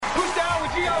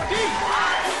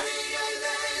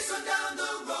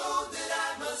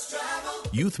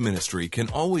Youth ministry can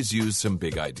always use some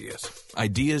big ideas.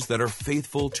 Ideas that are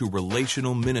faithful to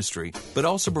relational ministry, but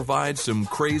also provide some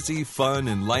crazy, fun,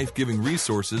 and life-giving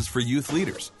resources for youth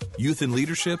leaders, youth in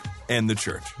leadership, and the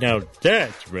church. Now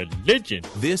that's religion.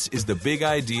 This is the Big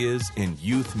Ideas in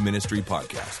Youth Ministry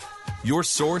podcast, your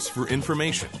source for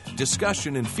information,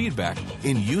 discussion, and feedback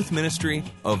in youth ministry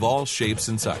of all shapes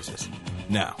and sizes.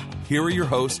 Now, here are your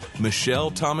hosts,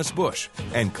 Michelle Thomas Bush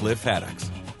and Cliff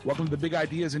Haddocks. Welcome to the Big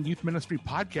Ideas in Youth Ministry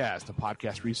podcast, a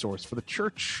podcast resource for the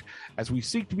church as we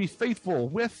seek to be faithful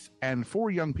with and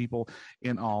for young people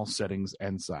in all settings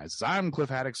and sizes. I'm Cliff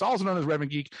Haddocks, also known as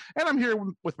Reverend Geek, and I'm here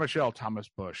with Michelle Thomas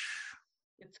Bush.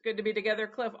 It's good to be together,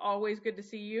 Cliff. Always good to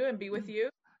see you and be with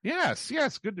you. Yes.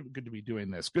 Good to be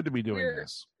doing this. Good to be doing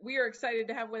this. We are excited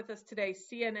to have with us today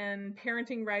CNN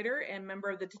parenting writer and member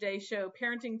of the Today Show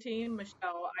parenting team,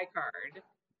 Michelle Icard.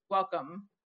 Welcome.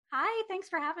 Hi, thanks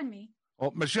for having me.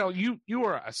 Well, Michelle, you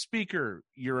are a speaker,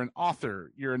 you're an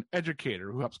author, you're an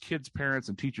educator who helps kids, parents,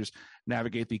 and teachers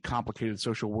navigate the complicated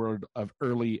social world of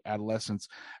early adolescence.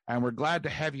 And we're glad to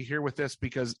have you here with us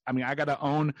because, I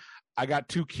got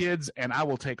 2 kids and I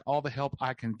will take all the help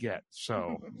I can get.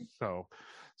 So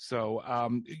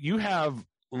you have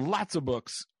lots of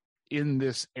books in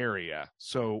this area.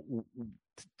 So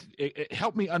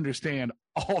help me understand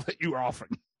all that you are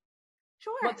offering.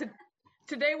 Sure. Well,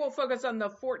 today we'll focus on the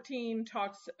 14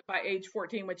 talks by age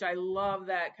 14, which I love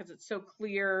that because it's so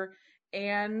clear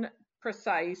and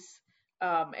precise.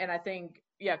 And I think,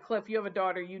 Cliff, you have a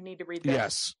daughter. You need to read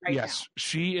this. Yes. Now.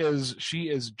 She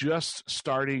is just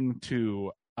starting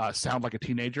to sound like a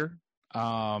teenager.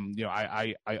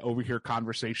 I overhear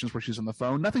conversations where she's on the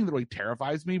phone. Nothing that really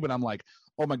terrifies me, but I'm like,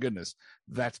 oh my goodness,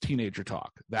 that's teenager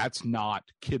talk. That's not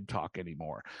kid talk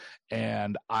anymore.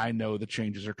 And I know the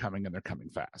changes are coming and they're coming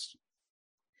fast.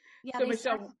 Yeah, so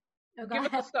Michelle,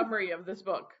 give us a summary of this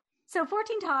book. So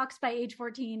 14 Talks by Age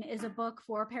 14 is a book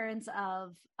for parents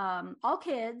of all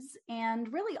kids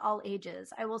and really all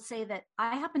ages. I will say that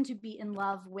I happen to be in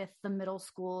love with the middle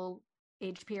school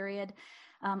age period.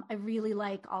 I really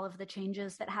like all of the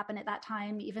changes that happen at that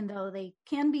time, even though they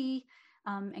can be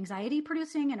anxiety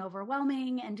producing and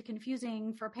overwhelming and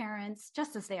confusing for parents,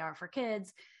 just as they are for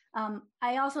kids.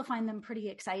 I also find them pretty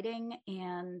exciting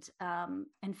and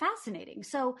fascinating.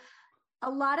 So a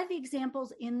lot of the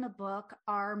examples in the book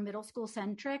are middle school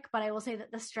centric, but I will say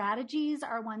that the strategies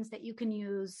are ones that you can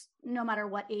use no matter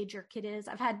what age your kid is.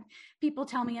 I've had people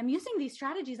tell me I'm using these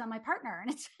strategies on my partner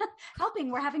and it's helping.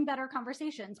 We're having better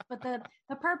conversations. But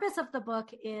the purpose of the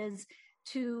book is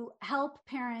to help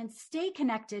parents stay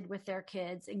connected with their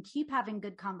kids and keep having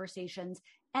good conversations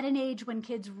at an age when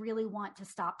kids really want to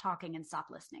stop talking and stop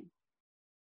listening.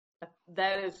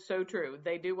 That is so true.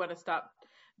 They do want to stop.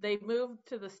 They move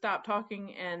to the stop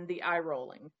talking and the eye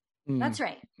rolling. That's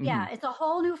right. Mm-hmm. Yeah, it's a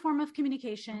whole new form of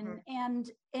communication, and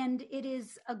it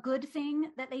is a good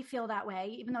thing that they feel that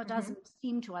way, even though it doesn't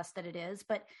seem to us that it is.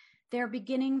 But they're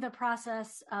beginning the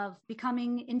process of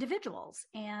becoming individuals,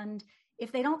 and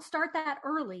if they don't start that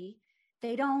early,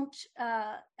 they don't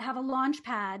have a launch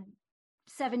pad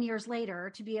 7 years later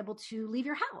to be able to leave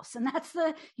your house. And that's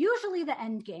usually the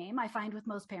end game. I find with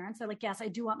most parents, they're like, yes, I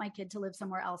do want my kid to live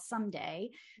somewhere else someday.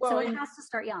 Well, so it has to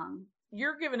start young.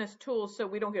 You're giving us tools so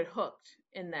we don't get hooked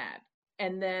in that.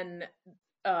 And then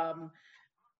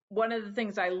one of the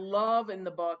things I love in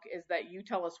the book is that you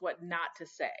tell us what not to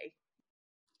say.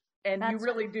 And you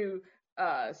really do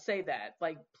say that,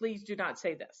 like, please do not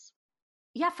say this.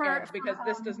 Yeah, because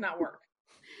this does not work.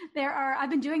 I've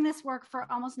been doing this work for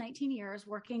almost 19 years,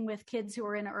 working with kids who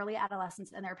are in early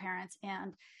adolescence and their parents.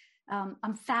 And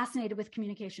I'm fascinated with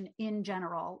communication in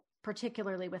general,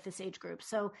 particularly with this age group.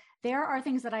 So there are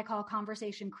things that I call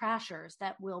conversation crashers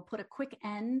that will put a quick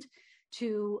end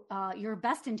to your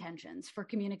best intentions for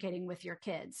communicating with your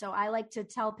kids. So I like to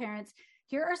tell parents,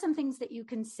 here are some things that you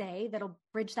can say that'll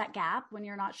bridge that gap when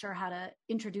you're not sure how to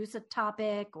introduce a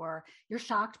topic or you're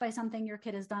shocked by something your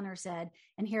kid has done or said.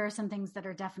 And here are some things that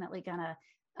are definitely going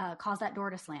to cause that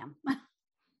door to slam.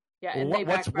 Yeah. And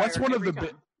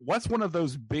what's one of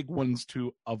those big ones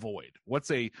to avoid? What's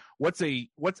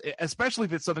especially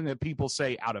if it's something that people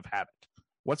say out of habit,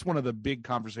 what's one of the big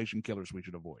conversation killers we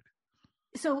should avoid?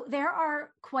 So there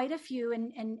are quite a few,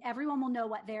 and everyone will know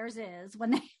what theirs is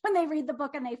when they read the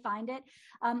book and they find it.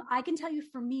 I can tell you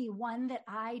for me, one that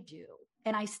I do,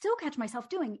 and I still catch myself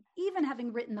doing, even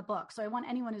having written the book. So I want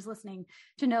anyone who's listening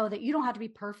to know that you don't have to be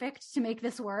perfect to make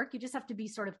this work. You just have to be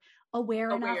sort of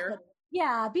aware enough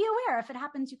that, be aware. If it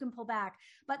happens, you can pull back.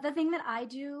 But the thing that I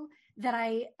do that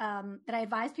I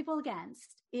advise people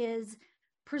against is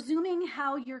presuming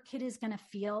how your kid is going to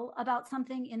feel about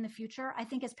something in the future. I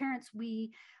think as parents,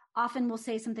 we often will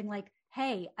say something like,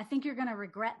 hey, I think you're going to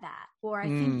regret that. Or I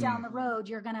think down the road,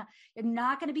 you're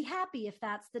not going to be happy if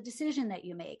that's the decision that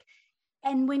you make.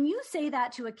 And when you say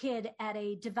that to a kid at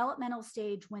a developmental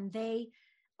stage, when they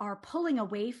are pulling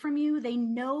away from you, they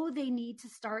know they need to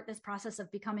start this process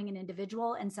of becoming an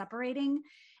individual and separating.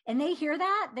 And they hear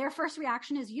that, their first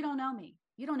reaction is, you don't know me.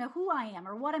 You don't know who I am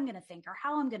or what I'm going to think or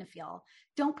how I'm going to feel.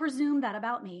 Don't presume that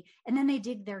about me. And then they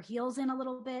dig their heels in a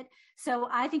little bit. So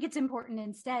I think it's important,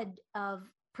 instead of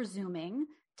presuming,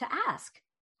 to ask,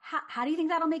 how do you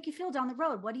think that'll make you feel down the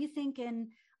road? What do you think in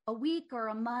a week or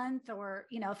a month, or,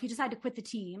 if you decide to quit the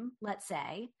team, let's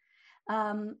say,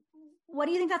 what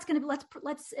do you think that's going to be?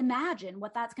 Let's imagine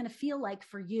what that's going to feel like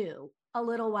for you a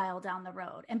little while down the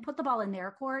road, and put the ball in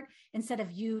their court instead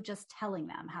of you just telling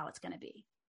them how it's going to be.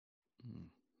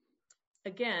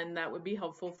 Again, that would be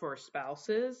helpful for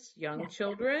spouses, young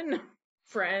children,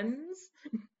 friends.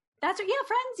 That's right. Yeah,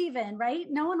 friends even, right?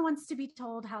 No one wants to be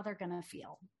told how they're going to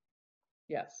feel.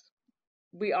 Yes.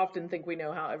 We often think we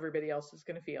know how everybody else is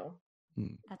going to feel.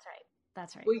 That's right.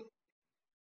 That's right.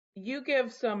 You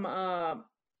give some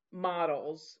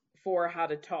models for how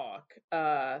to talk,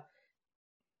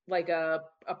 like a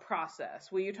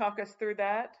process. Will you talk us through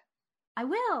that? I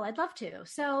will. I'd love to.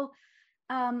 So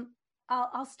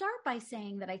I'll start by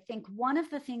saying that I think one of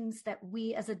the things that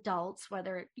we as adults,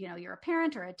 whether you're a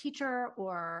parent or a teacher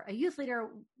or a youth leader,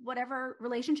 whatever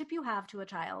relationship you have to a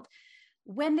child,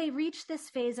 when they reach this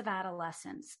phase of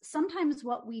adolescence, sometimes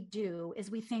what we do is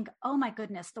we think, oh my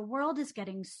goodness, the world is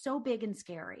getting so big and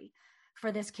scary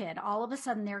for this kid. All of a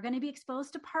sudden, they're going to be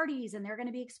exposed to parties, and they're going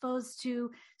to be exposed to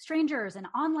strangers and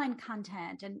online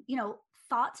content and,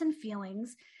 thoughts and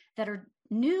feelings that are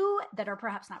new, that are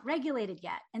perhaps not regulated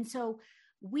yet. And so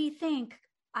we think,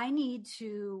 I need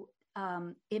to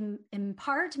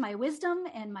impart my wisdom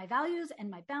and my values and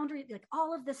my boundaries, like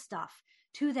all of this stuff,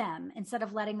 to them instead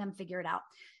of letting them figure it out.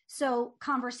 So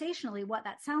conversationally, what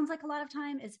that sounds like a lot of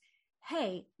time is,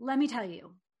 hey, let me tell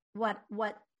you what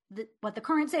the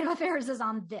current state of affairs is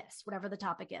on this, whatever the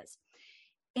topic is.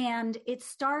 And it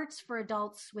starts for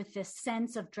adults with this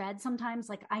sense of dread sometimes,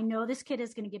 like, I know this kid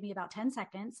is going to give me about 10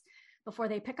 seconds before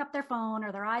they pick up their phone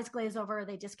or their eyes glaze over or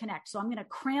they disconnect. So I'm going to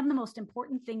cram the most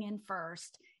important thing in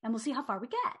first, and we'll see how far we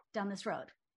get down this road.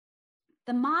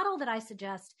 The model that I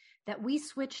suggest that we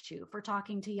switch to for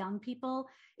talking to young people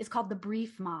is called the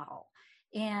BRIEF model.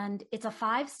 And it's a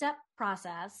 5-step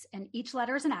process, and each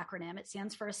letter is an acronym. It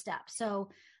stands for a step. So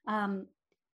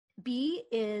B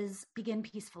is begin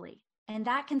peacefully. And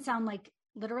that can sound like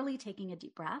literally taking a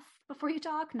deep breath before you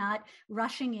talk, not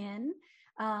rushing in.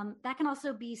 That can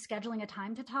also be scheduling a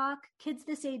time to talk. Kids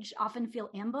this age often feel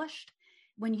ambushed.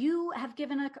 When you have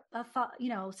given a thought,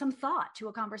 some thought to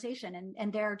a conversation,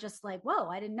 and they're just like, whoa,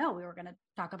 I didn't know we were going to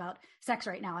talk about sex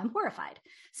right now. I'm horrified.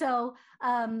 So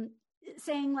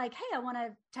saying like, hey, I want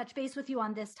to touch base with you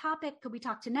on this topic. Could we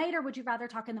talk tonight, or would you rather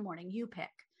talk in the morning? You pick.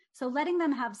 So letting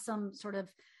them have some sort of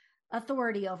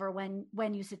authority over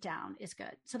when you sit down is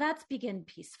good. So that's begin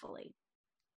peacefully.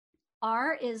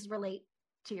 R is relate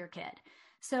to your kid.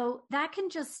 So that can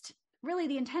just really,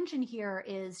 the intention here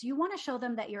is you want to show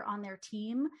them that you're on their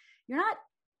team. You're not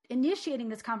initiating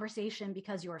this conversation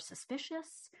because you're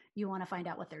suspicious. You want to find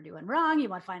out what they're doing wrong. You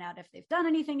want to find out if they've done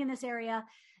anything in this area.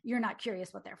 You're not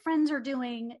curious what their friends are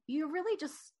doing. You really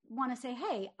just want to say,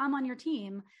 hey, I'm on your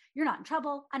team. You're not in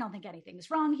trouble. I don't think anything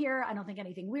is wrong here. I don't think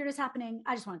anything weird is happening.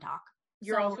 I just want to talk.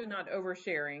 You're also not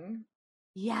oversharing.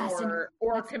 Yes.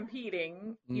 Or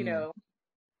competing,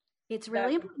 It's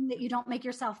really important that you don't make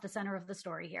yourself the center of the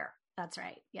story here. That's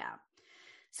right. Yeah.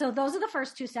 So those are the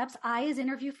first 2 steps. I is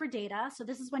interview for data. So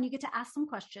this is when you get to ask some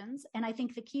questions. And I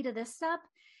think the key to this step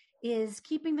is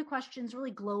keeping the questions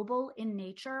really global in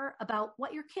nature about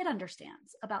what your kid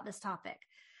understands about this topic.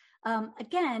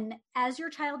 Again, as your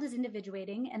child is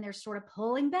individuating and they're sort of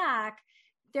pulling back,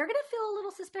 they're going to feel a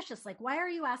little suspicious. Like, why are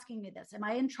you asking me this? Am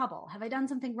I in trouble? Have I done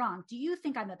something wrong? Do you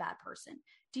think I'm a bad person?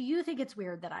 Do you think it's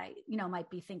weird that I, might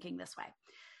be thinking this way?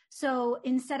 So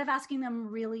instead of asking them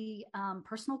really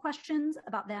personal questions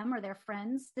about them or their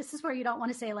friends, this is where you don't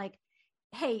want to say like,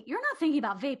 hey, you're not thinking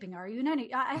about vaping, are you?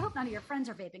 I hope none of your friends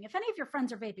are vaping. If any of your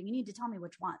friends are vaping, you need to tell me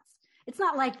which ones. It's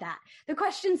not like that. The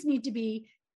questions need to be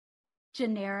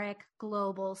generic,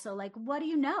 global. So like, what do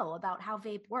you know about how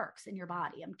vape works in your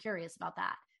body? I'm curious about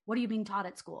that. What are you being taught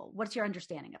at school? What's your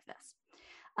understanding of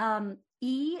this?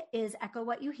 E is echo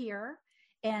what you hear.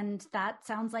 And that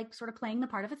sounds like sort of playing the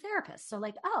part of a therapist. So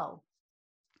like, oh,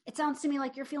 it sounds to me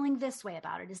like you're feeling this way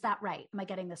about it. Is that right? Am I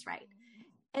getting this right?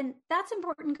 And that's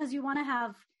important because you want to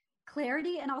have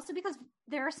clarity, and also because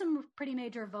there are some pretty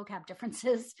major vocab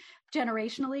differences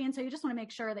generationally. And so you just want to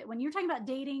make sure that when you're talking about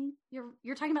dating,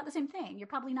 you're talking about the same thing. You're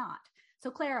probably not.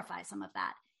 So clarify some of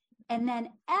that. And then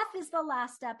F is the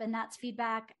last step, and that's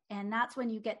feedback. And that's when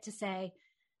you get to say,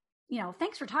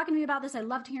 thanks for talking to me about this. I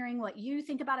loved hearing what you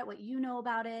think about it, what you know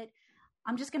about it.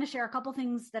 I'm just going to share a couple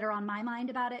things that are on my mind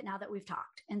about it now that we've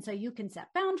talked. And so you can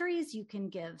set boundaries, you can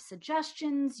give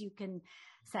suggestions, you can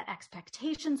set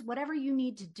expectations, whatever you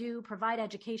need to do, provide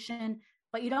education,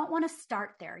 but you don't want to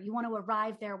start there. You want to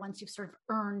arrive there once you've sort of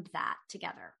earned that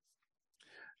together.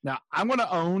 Now, I want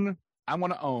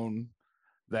to own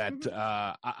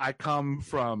that I come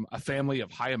from a family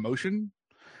of high emotion,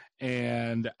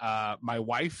 and my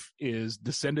wife is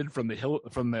descended from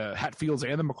the Hatfields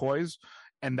and the McCoys,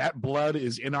 and that blood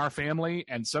is in our family,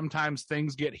 and sometimes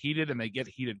things get heated, and they get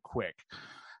heated quick.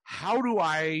 How do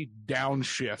I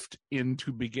downshift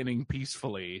into beginning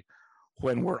peacefully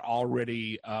when we're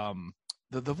already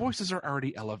the voices are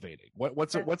already elevating?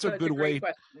 What's a good way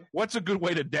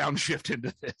to downshift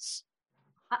into this?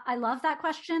 I love that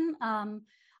question.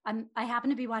 I happen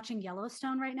to be watching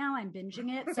Yellowstone right now. I'm binging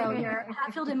it. So your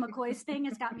Hatfield and McCoy's thing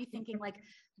has got me thinking, like,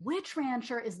 which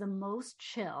rancher is the most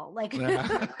chill? Like, who would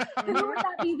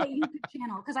that be that you could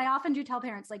channel? Because I often do tell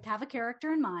parents, like, have a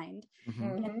character in mind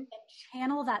and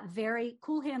channel that very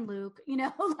Cool Hand Luke.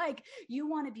 Like, you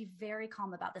want to be very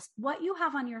calm about this. What you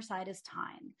have on your side is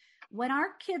time. When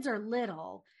our kids are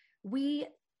little,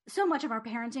 so much of our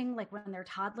parenting, like when they're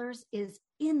toddlers, is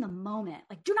in the moment.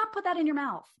 Like, do not put that in your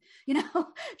mouth,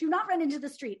 do not run into the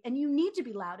street. And you need to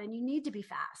be loud and you need to be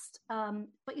fast.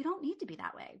 But you don't need to be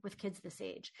that way with kids this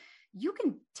age. You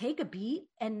can take a beat.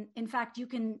 And in fact, you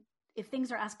can, if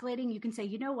things are escalating, you can say,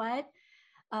 you know what?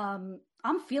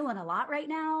 I'm feeling a lot right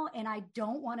now, and I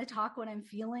don't want to talk when I'm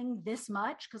feeling this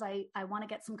much because I want to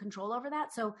get some control over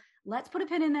that. So let's put a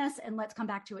pin in this and let's come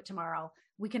back to it tomorrow.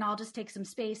 We can all just take some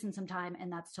space and some time,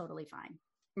 and that's totally fine.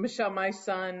 Michelle, my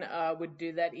son would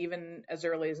do that even as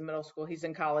early as middle school. He's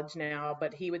in college now,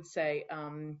 but he would say,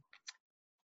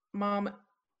 Mom,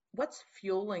 what's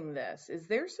fueling this? Is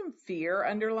there some fear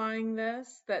underlying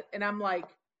this? And I'm like,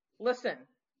 listen.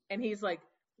 And he's like,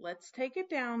 let's take it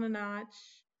down a notch.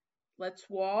 Let's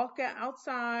walk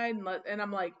outside. And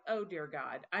I'm like, oh, dear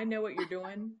God, I know what you're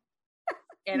doing.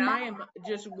 And I am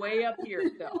just way up here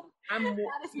still.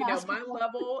 My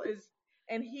level is,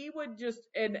 and he would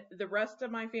and the rest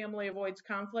of my family avoids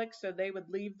conflict. So they would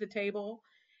leave the table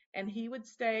and he would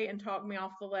stay and talk me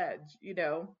off the ledge,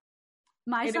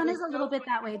 My son is a little bit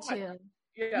that way too.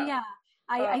 Yeah.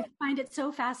 I find it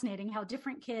so fascinating how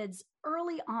different kids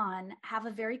early on have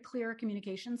a very clear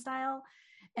communication style.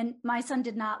 And my son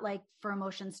did not like for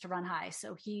emotions to run high.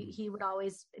 So he would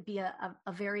always be a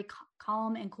very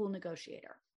calm and cool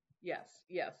negotiator. Yes.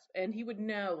 And he would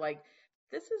know, like,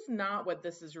 this is not what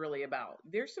this is really about.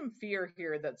 There's some fear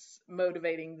here that's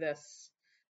motivating this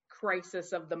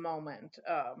crisis of the moment.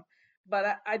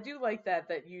 But I do like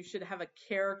that you should have a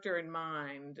character in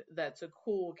mind that's a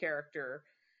cool character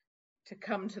to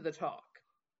come to the talk.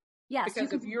 Yes.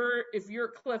 Because if you're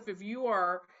Cliff, if you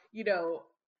are,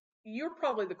 you're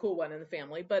probably the cool one in the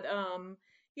family, but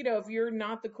if you're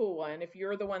not the cool one, if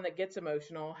you're the one that gets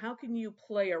emotional, how can you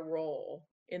play a role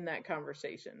in that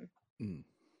conversation?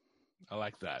 I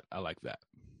like that.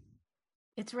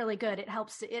 It's really good. It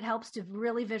helps to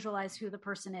really visualize who the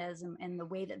person is and the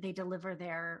way that they deliver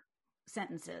their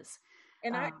sentences.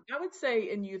 And I would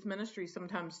say in youth ministry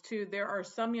sometimes too, there are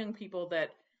some young people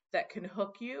that can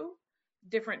hook you,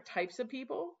 different types of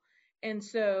people. And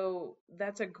so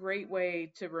that's a great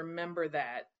way to remember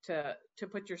that, to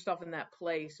put yourself in that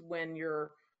place when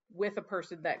you're with a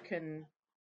person that can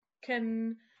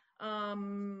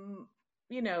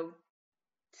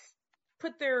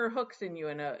put their hooks in you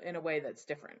in a way that's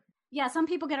different. Yeah, some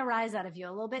people get a rise out of you a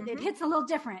little bit. It hits a little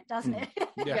different, doesn't it?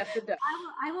 Yeah. Yes, it does.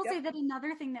 I will say that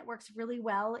another thing that works really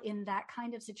well in that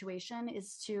kind of situation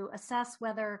is to assess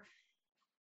whether,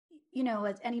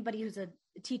 as anybody who's a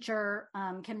teacher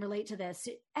can relate to this.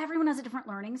 Everyone has a different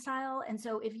learning style. And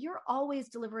so if you're always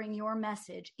delivering your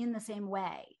message in the same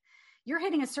way, you're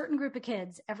hitting a certain group of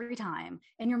kids every time,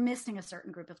 and you're missing a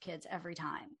certain group of kids every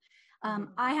time.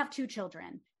 I have 2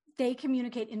 children. They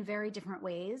communicate in very different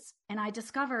ways. And I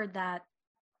discovered that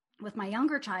with my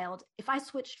younger child, if I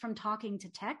switched from talking to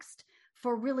text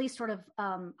for really sort of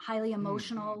highly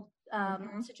emotional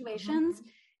situations,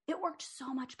 it worked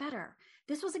so much better.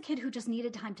 This was a kid who just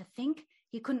needed time to think.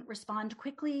 He couldn't respond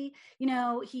quickly.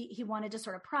 He wanted to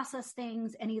sort of process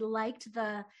things, and he liked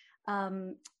the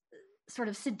sort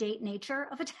of sedate nature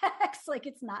of a text. Like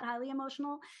it's not highly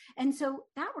emotional. And so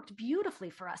that worked beautifully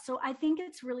for us. So I think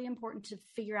it's really important to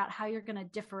figure out how you're going to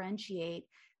differentiate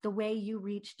the way you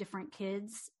reach different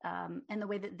kids, and the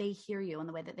way that they hear you and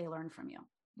the way that they learn from you.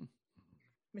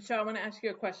 Michelle, I want to ask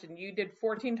you a question. You did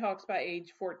 14 talks by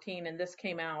age 14, and this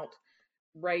came out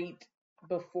right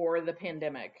before the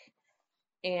pandemic.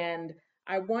 And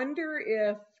I wonder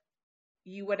if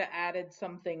you would have added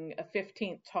something, a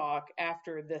 15th talk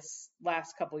after this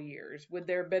last couple years. Would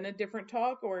there have been a different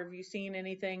talk, or have you seen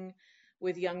anything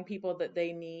with young people that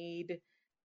they need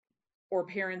or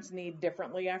parents need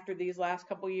differently after these last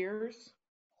couple years?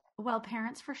 Well,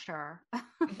 parents for sure.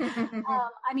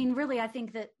 I mean, really, I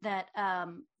think that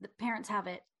the parents have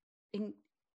it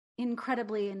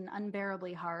incredibly and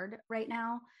unbearably hard right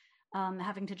now,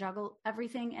 having to juggle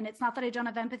everything. And it's not that I don't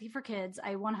have empathy for kids.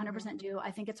 I 100% do.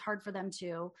 I think it's hard for them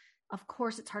too. Of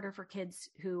course, it's harder for kids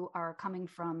who are coming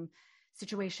from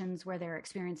situations where they're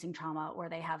experiencing trauma or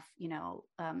they have,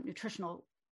 nutritional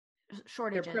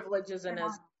shortages. Their privileges and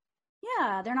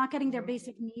they're not getting their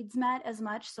basic needs met as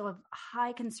much. So of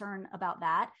high concern about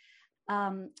that.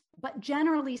 But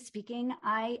generally speaking,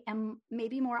 I am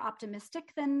maybe more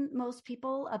optimistic than most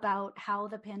people about how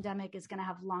the pandemic is going to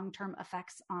have long-term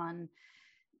effects on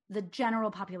the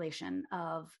general population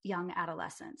of young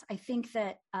adolescents. I think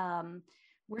that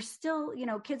we're still,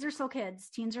 kids are still kids,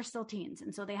 teens are still teens.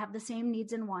 And so they have the same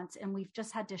needs and wants. And we've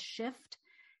just had to shift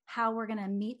how we're going to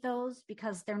meet those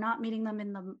because they're not meeting them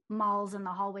in the malls and the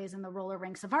hallways and the roller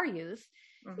rinks of our youth.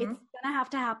 It's going to have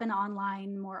to happen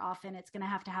online more often. It's going to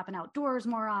have to happen outdoors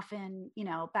more often,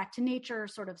 back to nature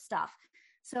sort of stuff.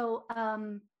 So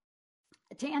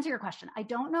to answer your question, I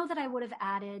don't know that I would have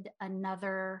added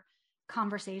another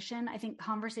conversation. I think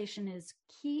conversation is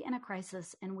key in a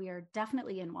crisis, and we are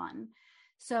definitely in one.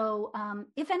 So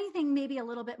if anything, maybe a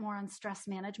little bit more on stress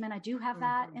management. I do have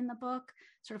that in the book,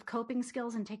 sort of coping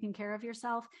skills and taking care of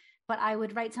yourself. But I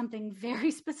would write something very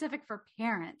specific for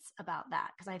parents about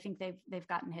that because I think they've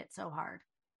gotten hit so hard.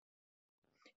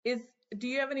 Do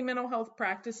you have any mental health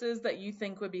practices that you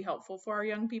think would be helpful for our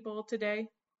young people today?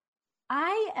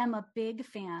 I am a big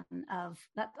fan of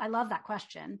that. I love that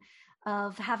question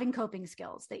of having coping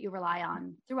skills that you rely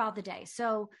on throughout the day.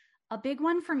 So a big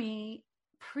one for me,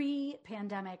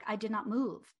 pre-pandemic, I did not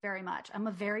move very much. I'm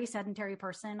a very sedentary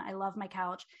person. I love my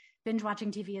couch. Binge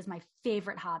watching TV is my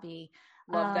favorite hobby.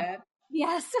 Love that.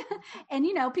 Yes. And,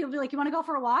 people be like, you want to go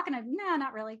for a walk? And nah,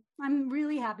 not really. I'm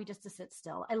really happy just to sit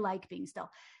still. I like being still.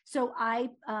 So I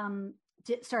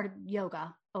started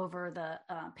yoga over the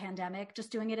pandemic,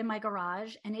 just doing it in my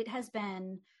garage. And it has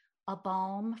been a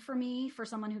balm for me, for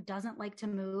someone who doesn't like to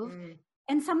move.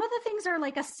 And some of the things are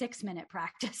like a 6-minute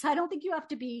practice. I don't think you have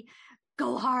to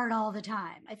go hard all the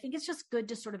time. I think it's just good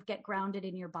to sort of get grounded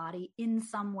in your body in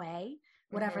some way,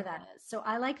 whatever that is. So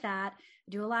I like that.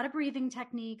 I do a lot of breathing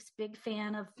techniques, big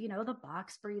fan of, the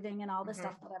box breathing and all the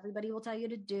stuff that everybody will tell you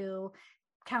to do,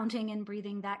 counting and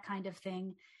breathing, that kind of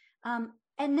thing. And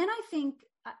then I think,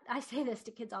 I say this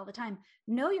to kids all the time,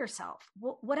 know yourself.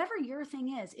 Whatever your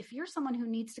thing is, if you're someone who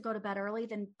needs to go to bed early,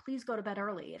 then please go to bed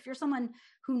early. If you're someone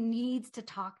who needs to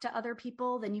talk to other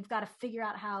people, then you've got to figure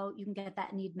out how you can get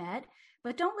that need met.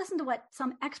 But don't listen to what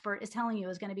some expert is telling you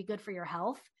is going to be good for your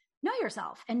health. Know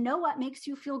yourself and know what makes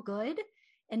you feel good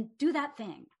and do that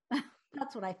thing.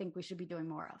 That's what I think we should be doing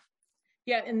more of.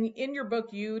 Yeah. And in your book,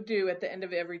 you do at the end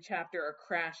of every chapter a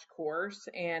crash course.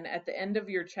 And at the end of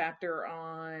your chapter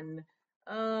on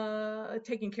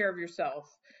taking care of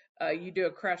yourself, you do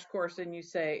a crash course and you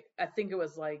say, I think it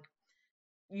was like,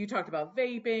 you talked about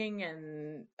vaping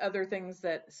and other things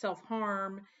that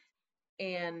self-harm.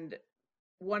 And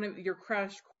one of your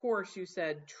crash course, you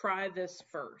said, try this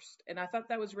first. And I thought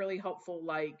that was really helpful.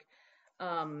 Like,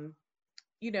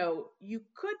 you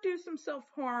could do some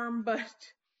self-harm, but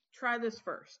try this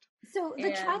first. So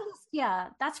try this,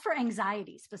 that's for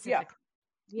anxiety specifically.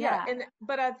 Yeah.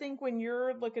 But I think when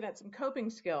you're looking at some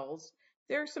coping skills,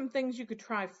 there are some things you could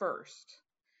try first.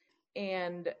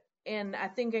 And I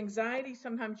think anxiety,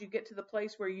 sometimes you get to the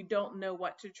place where you don't know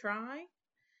what to try.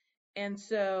 And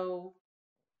so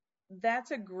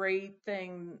that's a great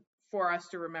thing for us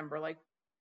to remember. Like,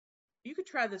 you could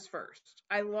try this first.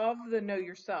 I love the know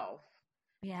yourself,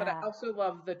 but I also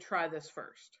love the try this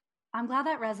first. I'm glad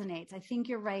that resonates. I think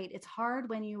you're right. It's hard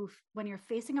when you're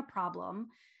facing a problem.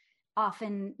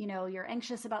 Often, you're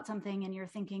anxious about something and you're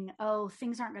thinking, oh,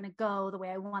 things aren't going to go the way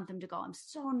I want them to go. I'm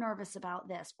so nervous about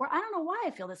this. Or I don't know why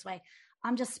I feel this way.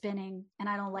 I'm just spinning and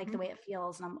I don't like the way it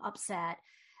feels and I'm upset.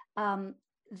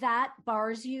 That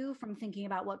bars you from thinking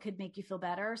about what could make you feel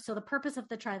better. So the purpose of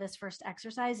the try this first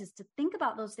exercise is to think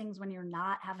about those things when you're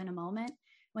not having a moment,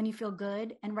 when you feel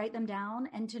good, and write them down,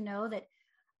 and to know that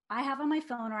I have on my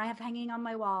phone or I have hanging on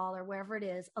my wall or wherever it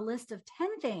is, a list of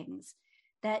 10 things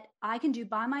that I can do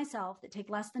by myself that take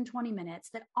less than 20 minutes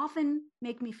that often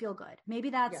make me feel good. Maybe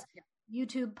that's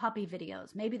YouTube puppy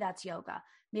videos. Maybe that's yoga.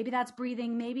 Maybe that's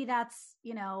breathing. Maybe that's,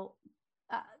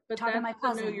 but talking to my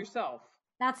cousin. Know yourself.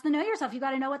 That's the know yourself. You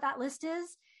got to know what that list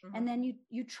is. Mm-hmm. And then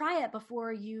you try it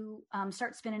before you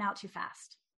start spinning out too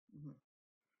fast. Mm-hmm.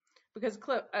 Because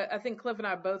Cliff, I think Cliff and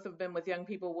I both have been with young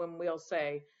people when we'll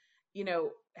say,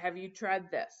 have you tried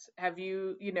this? Have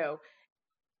you,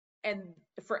 and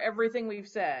for everything we've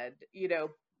said,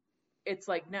 it's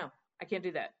like, no, I can't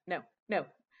do that. No.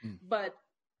 Mm. But,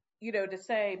 to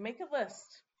say, make a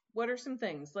list. What are some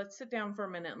things? Let's sit down for a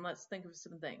minute and let's think of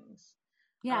some things.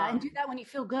 Yeah. And do that when you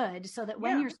feel good, so that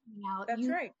when you're sitting out,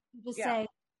 you just say,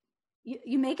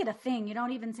 you make it a thing. You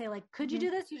don't even say like, could you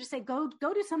do this? You just say, go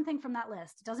do something from that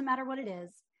list. It doesn't matter what it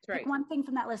is. Pick one thing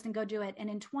from that list and go do it. And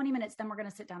in 20 minutes, then we're going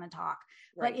to sit down and talk.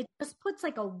 Right. But it just puts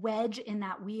like a wedge in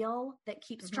that wheel that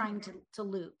keeps trying to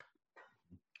loop.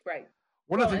 Right.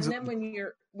 And then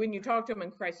when you talk to them in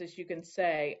crisis, you can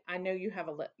say, I know you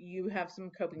have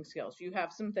some coping skills. You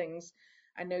have some things.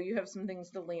 I know you have some things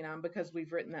to lean on because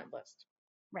we've written that list.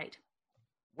 Right.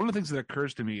 One of the things that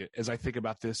occurs to me as I think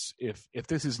about this, if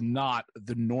this is not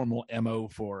the normal MO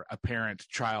for a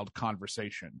parent-child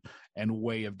conversation and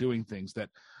way of doing things, that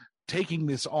taking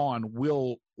this on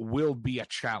will be a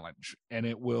challenge, and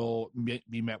it will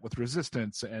be met with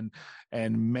resistance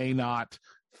and may not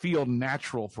feel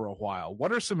natural for a while.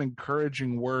 What are some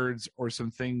encouraging words or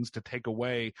some things to take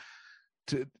away,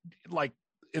 to, like,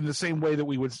 in the same way that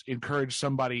we would encourage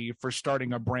somebody for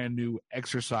starting a brand new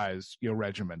exercise,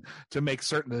 regimen, to make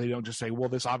certain that they don't just say, well,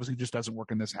 this obviously just doesn't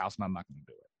work in this house and I'm not going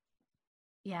to do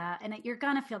it. Yeah. And you're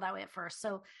going to feel that way at first.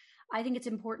 So I think it's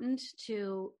important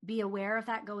to be aware of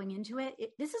that going into it.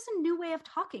 This is a new way of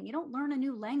talking. You don't learn a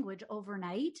new language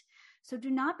overnight. So do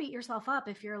not beat yourself up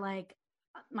if you're like,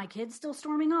 my kid's still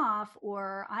storming off,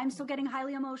 or I'm still getting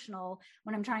highly emotional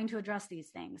when I'm trying to address these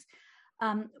things.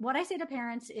 What I say to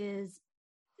parents is,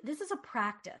 this is a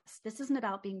practice. This isn't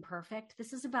about being perfect.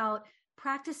 This is about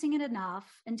practicing it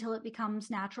enough until it becomes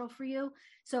natural for you.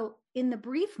 So in the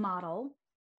brief model,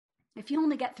 if you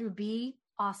only get through B,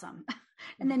 awesome.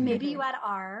 And then maybe you add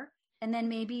R, and then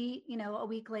maybe, a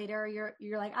week later,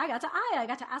 you're like, I got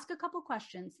to ask a couple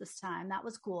questions this time. That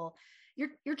was cool.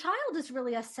 Your child is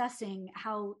really assessing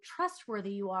how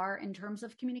trustworthy you are in terms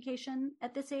of communication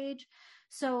at this age.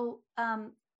 So,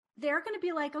 they're going to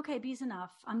be like, okay, B's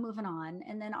enough. I'm moving on.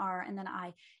 And then R, and then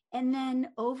I. And then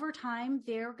over time,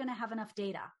 they're going to have enough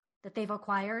data that they've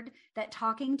acquired that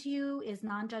talking to you is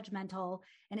non-judgmental,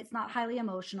 and it's not highly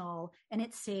emotional, and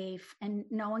it's safe, and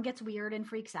no one gets weird and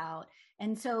freaks out.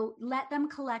 And so let them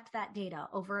collect that data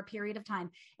over a period of time.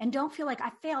 And don't feel like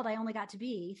I failed, I only got to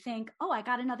B. Think, oh, I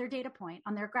got another data point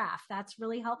on their graph. That's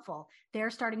really helpful.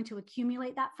 They're starting to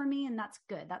accumulate that for me, and that's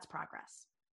good. That's progress.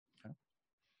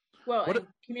 Well, and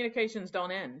communications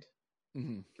don't end.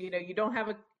 Mm-hmm. You don't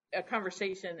have a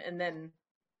conversation and then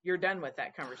you're done with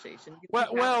that conversation.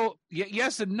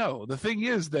 Yes and no. The thing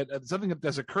is that something that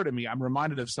does occur to me, I'm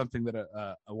reminded of something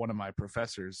that one of my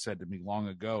professors said to me long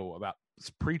ago about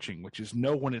preaching, which is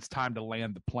know when it's time to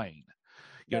land the plane.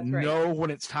 Know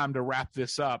when it's time to wrap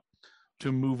this up,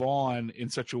 to move on in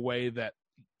such a way that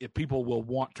if people will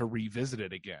want to revisit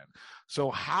it again. So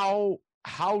how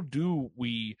do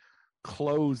we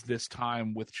close this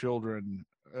time with children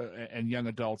and young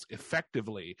adults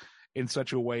effectively in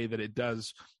such a way that it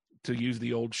does, to use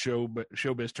the old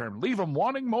showbiz term, leave them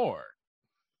wanting more?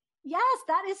 Yes,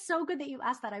 that is so good that you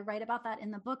asked that. I write about that in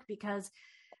the book because,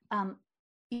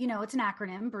 it's an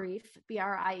acronym, BRIEF,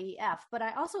 BRIEF, but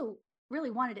I also really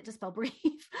wanted it to spell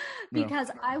brief because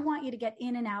I want you to get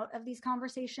in and out of these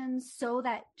conversations, so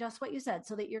that just what you said,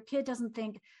 so that your kid doesn't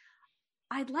think,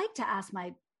 I'd like to ask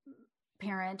my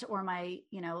parent or my,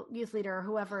 youth leader or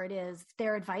whoever it is,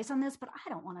 their advice on this, but I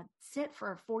don't want to sit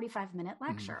for a 45-minute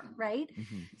lecture. Mm-hmm. Right.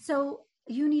 Mm-hmm. So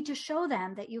you need to show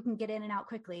them that you can get in and out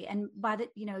quickly. And by the,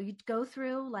 you go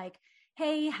through like,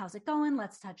 hey, how's it going?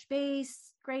 Let's touch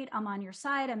base. Great. I'm on your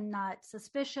side. I'm not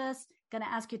suspicious. Going to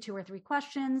ask you 2 or 3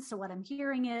 questions. So what I'm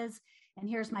hearing is, and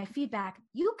here's my feedback.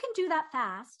 You can do that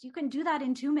fast. You can do that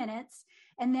in 2 minutes.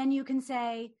 And then you can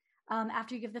say,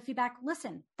 after you give the feedback,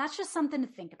 listen, that's just something to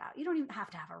think about. You don't even have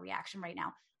to have a reaction right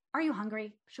now. Are you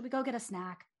hungry? Should we go get a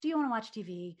snack? Do you want to watch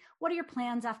TV? What are your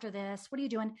plans after this? What are you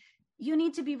doing? You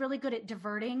need to be really good at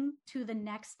diverting to the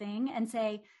next thing and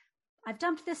say, I've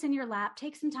dumped this in your lap.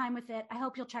 Take some time with it. I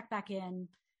hope you'll check back in.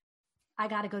 I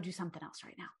got to go do something else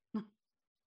right now.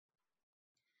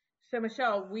 So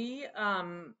Michelle, we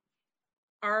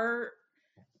our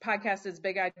podcast is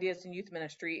Big Ideas in Youth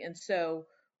Ministry, and so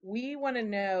we want to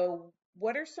know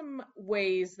what are some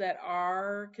ways that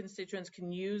our constituents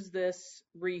can use this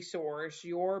resource,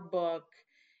 your book,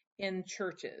 in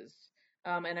churches.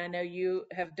 And I know you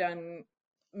have done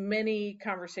many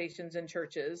conversations in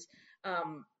churches.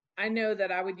 I know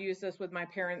that I would use this with my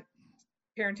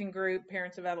parenting group,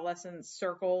 Parents of Adolescents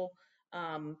Circle.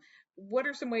 What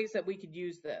are some ways that we could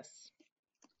use this?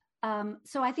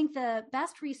 So I think the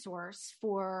best resource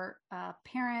for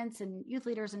parents and youth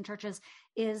leaders in churches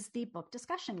is the book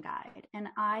discussion guide. And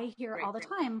I hear all the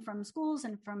time from schools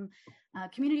and from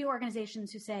community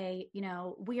organizations who say, you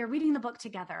know, we are reading the book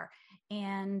together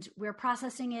and we're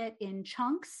processing it in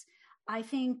chunks. I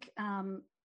think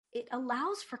it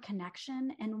allows for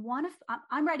connection. And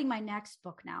I'm writing my next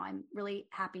book now, I'm really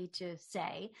happy to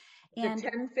say. And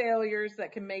the 10 failures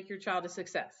that can make your child a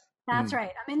success. That's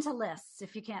right. I'm into lists,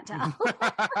 if you can't tell.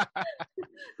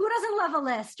 Who doesn't love a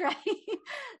list, right?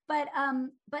 But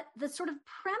the sort of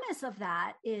premise of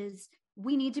that is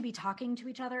we need to be talking to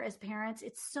each other as parents.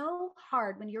 It's so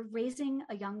hard when you're raising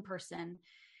a young person.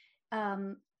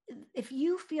 If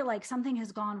you feel like something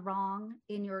has gone wrong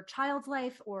in your child's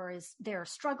life or they're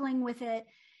struggling with it,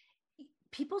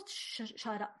 people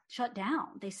shut down.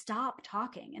 They stop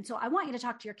talking. And so I want you to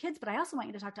talk to your kids, but I also want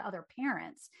you to talk to other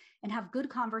parents and have good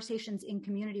conversations in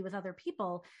community with other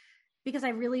people, because I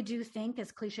really do think,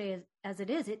 as cliche as it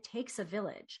is, it takes a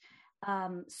village.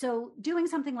 So doing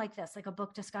something like this, like a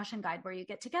book discussion guide where you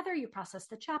get together, you process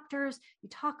the chapters, you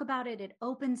talk about it, it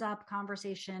opens up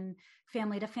conversation,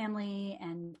 family to family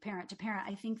and parent to parent.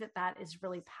 I think that is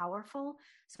really powerful.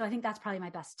 So I think that's probably my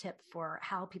best tip for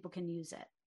how people can use it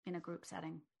in a group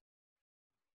setting.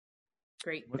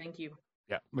 Great. Thank you.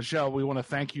 Yeah. Michelle, we want to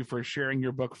thank you for sharing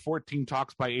your book, 14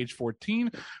 Talks by Age 14,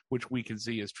 which we can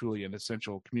see is truly an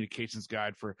essential communications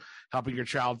guide for helping your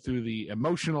child through the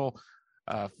emotional,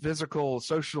 physical,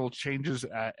 social changes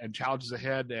and challenges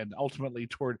ahead, and ultimately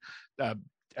toward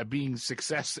being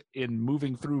success in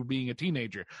moving through being a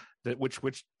teenager,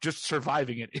 which just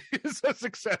surviving it is a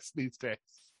success these days.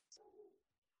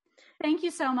 Thank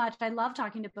you so much. I love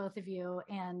talking to both of you,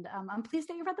 and I'm pleased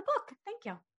that you read the book. Thank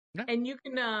you. Yeah. And you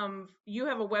can, you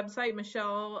have a website,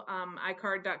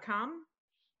 michelleicard.com.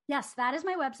 Yes, that is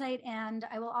my website. And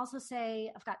I will also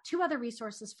say I've got 2 other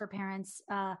resources for parents.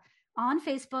 On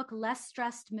Facebook, Less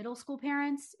Stressed Middle School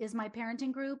Parents is my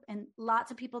parenting group, and lots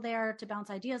of people there to bounce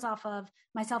ideas off of,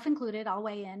 myself included. I'll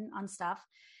weigh in on stuff.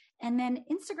 And then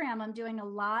Instagram, I'm doing a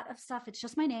lot of stuff. It's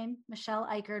just my name, Michelle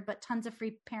Eichard, but tons of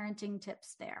free parenting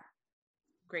tips there.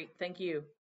 Great. Thank you.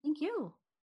 Thank you.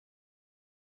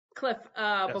 Cliff,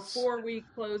 Yes. Before we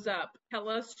close up, tell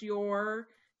us your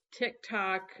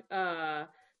TikTok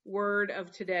word of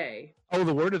today. Oh,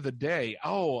 the word of the day.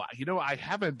 Oh, you know, I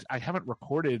haven't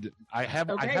recorded. I have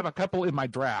a couple in my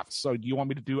draft. So do you want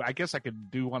me to do, I guess I could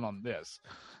do one on this.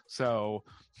 So,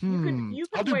 you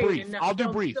I'll do wait brief. and I'll do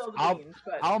don't brief. spill the I'll beans,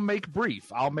 but- I'll make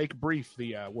brief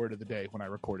the word of the day when I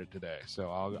record it today. So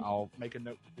I'll make a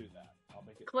note to do that. I'll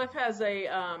make it. Cliff has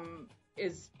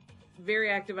is very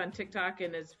active on TikTok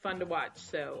and is fun to watch.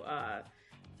 So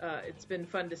it's been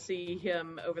fun to see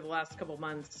him over the last couple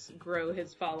months grow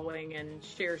his following and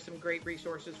share some great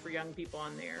resources for young people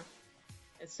on there.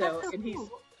 And so, and he's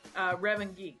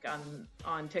Revan Geek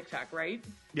on TikTok, right?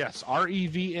 Yes,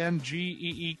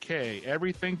 REVNGEEK.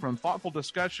 Everything from thoughtful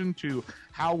discussion to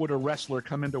how would a wrestler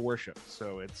come into worship.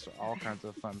 So it's all kinds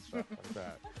of fun stuff like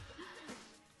that.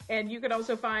 And you can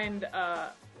also find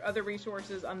other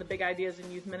resources on the Big Ideas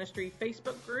in Youth Ministry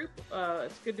Facebook group.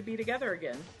 It's good to be together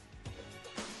again.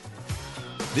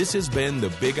 This has been the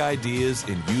Big Ideas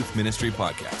in Youth Ministry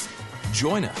podcast.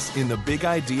 Join us in the Big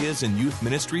Ideas in Youth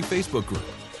Ministry Facebook group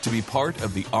to be part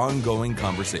of the ongoing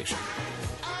conversation.